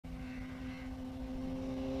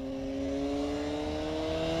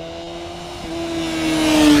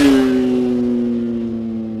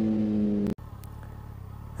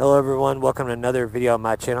everyone, welcome to another video on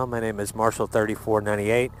my channel. My name is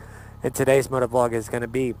Marshall3498 and today's motovlog is going to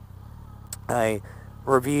be a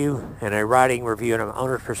review and a riding review and an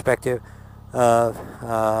owner's perspective of,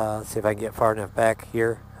 let's see if I can get far enough back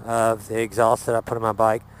here, of the exhaust that I put on my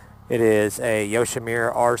bike. It is a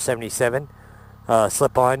Yoshimura R77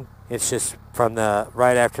 slip-on. It's just from the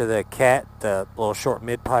right after the cat, the little short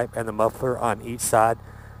mid-pipe and the muffler on each side.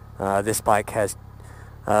 This bike has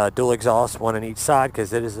dual exhaust, one on each side,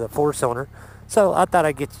 because it is a 4-cylinder. So I thought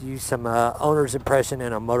I'd get you some owner's impression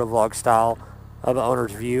in a motovlog style of an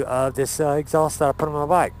owner's view of this exhaust that I put on my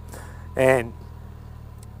bike. And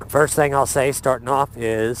first thing I'll say starting off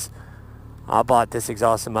is I bought this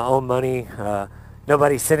exhaust in my own money.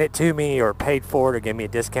 Nobody sent it to me or paid for it or gave me a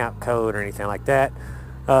discount code or anything like that.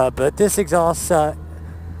 But this exhaust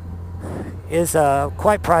is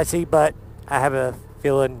quite pricey, but I have a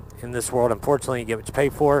feeling in this world, unfortunately, you get what you pay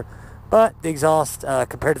for. But the exhaust,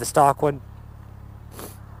 compared to the stock one,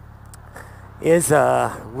 is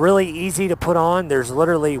really easy to put on. There's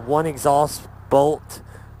literally one exhaust bolt,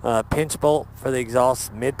 pinch bolt for the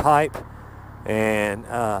exhaust mid-pipe, and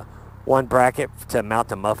one bracket to mount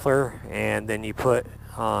the muffler, and then you put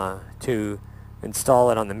to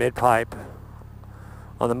install it on the mid-pipe.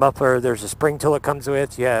 On the muffler, there's a spring tool it comes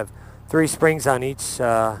with. You have 3 springs on each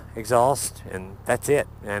exhaust, and that's it.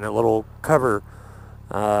 And a little cover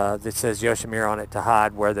that says Yoshimura on it to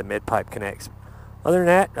hide where the mid-pipe connects. Other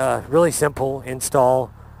than that, really simple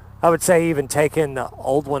install. I would say even taking the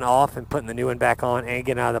old one off and putting the new one back on and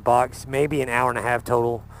getting out of the box, maybe an hour and a half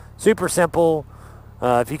total. Super simple.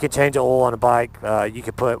 If you could change the oil on a bike, you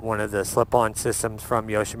could put one of the slip-on systems from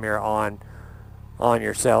Yoshimura on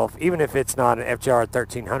yourself, even if it's not an FJR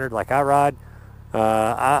 1300 like I ride.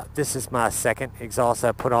 This is my second exhaust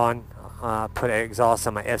I put on. Put an exhaust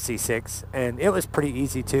on my FC6, and it was pretty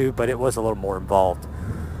easy too, but it was a little more involved.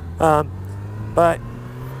 But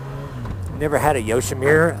never had a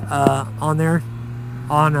Yoshimura on there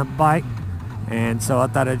on a bike, and so I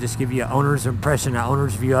thought I'd just give you an owner's impression, an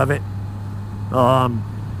owner's view of it. Mine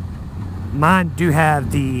do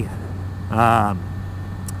have the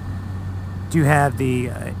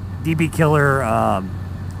DB Killer,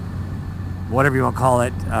 whatever you want to call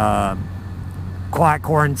it, quiet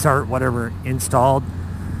core insert, whatever, installed.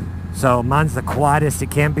 So mine's the quietest it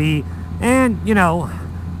can be, and you know,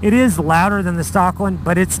 it is louder than the stock one,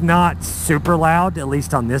 but it's not super loud, at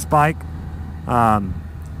least on this bike.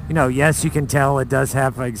 You know, yes, you can tell it does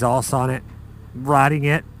have exhaust on it riding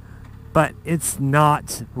it, but it's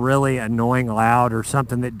not really annoying loud or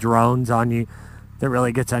something that drones on you that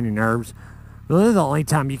really gets on your nerves. Really the only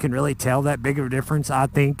time you can really tell that big of a difference, I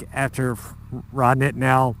think, after riding it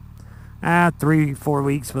now 3-4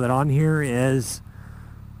 weeks with it on here, is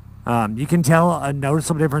you can tell a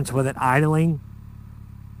noticeable difference with it idling.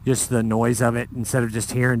 Just the noise of it, instead of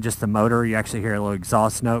just hearing just the motor, you actually hear a little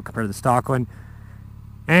exhaust note compared to the stock one.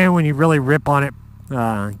 And when you really rip on it,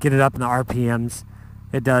 get it up in the RPMs,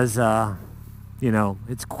 it does, you know,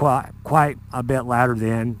 it's quite a bit louder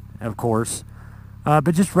than, of course.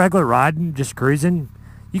 But just regular riding, just cruising,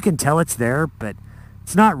 you can tell it's there, but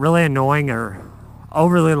it's not really annoying or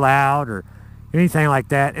overly loud or anything like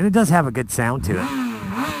that. And it does have a good sound to it.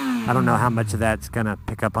 I don't know how much of that's going to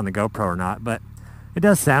pick up on the GoPro or not, but it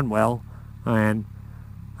does sound well, and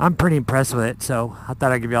I'm pretty impressed with it. So I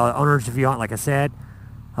thought I'd give you all the owner's review on it. Like I said,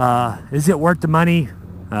 is it worth the money?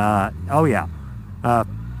 Oh yeah.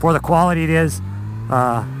 For the quality it is.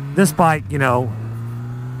 This bike, you know,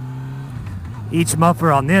 each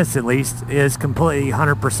muffler on this, at least, is completely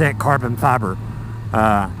 100% carbon fiber.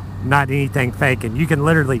 Not anything fake, and you can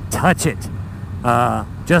literally touch it.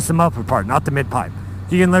 Just the muffler part, not the mid-pipe.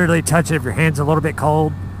 You can literally touch it if your hand's a little bit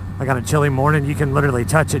cold, like on a chilly morning. You can literally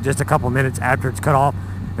touch it just a couple minutes after it's cut off,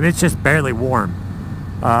 and it's just barely warm.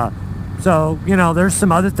 So, you know, there's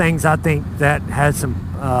some other things I think that has some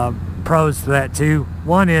pros to that too.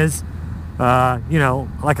 One is, you know,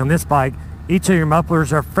 like on this bike, each of your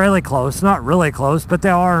mufflers are fairly close, not really close, but they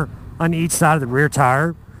are on each side of the rear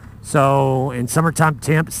tire. So in summertime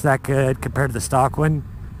temps, that could, compared to the stock one,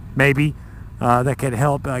 maybe, that could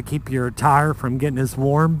help keep your tire from getting as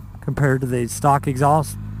warm compared to the stock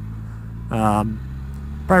exhaust. Probably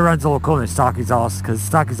runs a little cooler than stock exhaust, because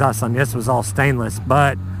stock exhaust on this was all stainless,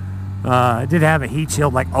 but it did have a heat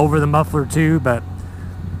shield like over the muffler too. But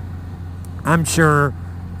I'm sure,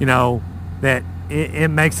 you know, that it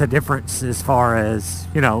makes a difference as far as,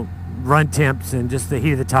 you know, run temps and just the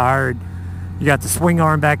heat of the tire. You got the swing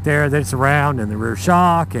arm back there that's around, and the rear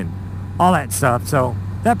shock and all that stuff. So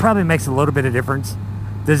that probably makes a little bit of difference.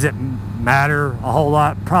 Does it matter a whole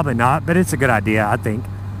lot? Probably not, but it's a good idea, I think.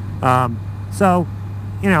 So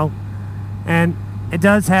you know, and it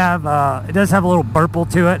does have a little burple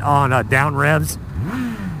to it on down revs.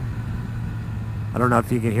 I don't know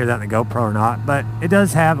if you can hear that in the GoPro or not, but it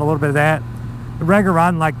does have a little bit of that. The regular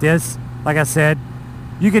riding like this, like I said,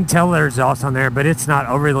 you can tell there's exhaust on there, but it's not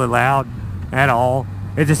overly loud at all.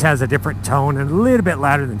 It just has a different tone and a little bit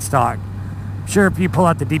louder than stock. Sure, if you pull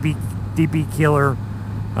out the DB killer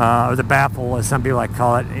or the baffle, as some people like to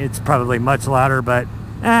call it, it's probably much louder, but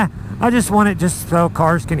I just want it just so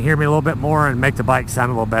cars can hear me a little bit more and make the bike sound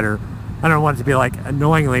a little better. I don't want it to be like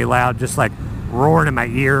annoyingly loud, just like roaring in my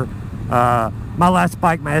ear. My last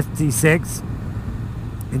bike, my ST6,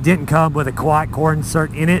 it didn't come with a quiet core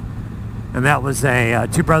insert in it, and that was a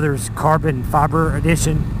Two Brothers carbon fiber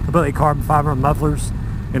edition, completely carbon fiber mufflers,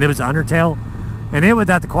 and it was Undertale, and it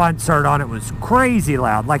without the quiet insert on it was crazy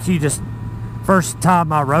loud. Like, you just, first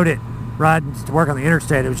time I rode it riding to work on the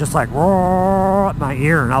interstate, it was just like roar at my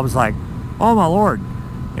ear, and I was like, oh my lord.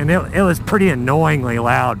 And it was pretty annoyingly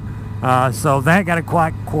loud. So that got a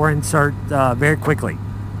quiet core insert very quickly,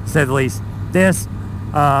 to say the least. This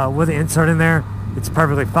with the insert in there, it's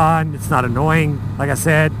perfectly fine. It's not annoying. Like I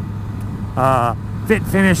said, fit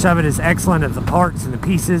finish of it is excellent, of the parts and the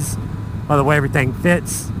pieces, by the way everything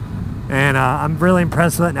fits, and I'm really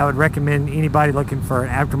impressed with it, and I would recommend anybody looking for an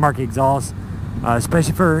aftermarket exhaust,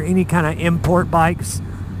 especially for any kind of import bikes,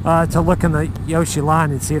 to look in the Yoshi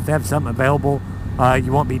line and see if they have something available.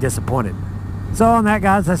 You won't be disappointed. So on that,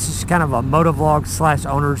 guys, that's just kind of a motovlog /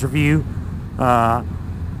 owner's review.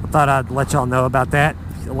 I thought I'd let y'all know about that.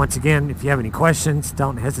 Once again, if you have any questions,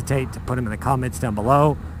 don't hesitate to put them in the comments down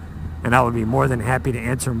below, and I would be more than happy to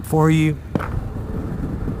answer them for you.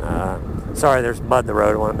 Sorry, there's mud in the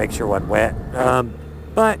road. I want to make sure it wasn't wet.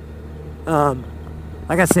 But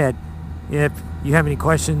like I said, if you have any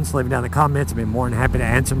questions, leave them down in the comments. I'd be more than happy to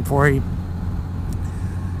answer them for you.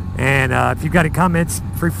 And if you've got any comments,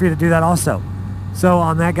 feel free to do that also. So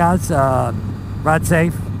on that, guys, ride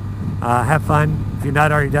safe, have fun. If you've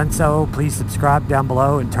not already done so, please subscribe down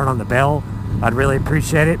below and turn on the bell. I'd really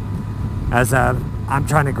appreciate it, as I'm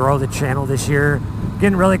trying to grow the channel this year.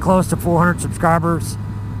 Getting really close to 400 subscribers,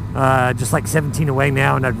 just like 17 away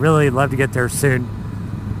now, and I'd really love to get there soon.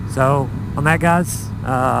 So on that, guys,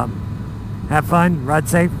 have fun, ride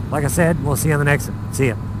safe. Like I said, we'll see you on the next one. See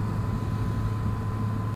ya.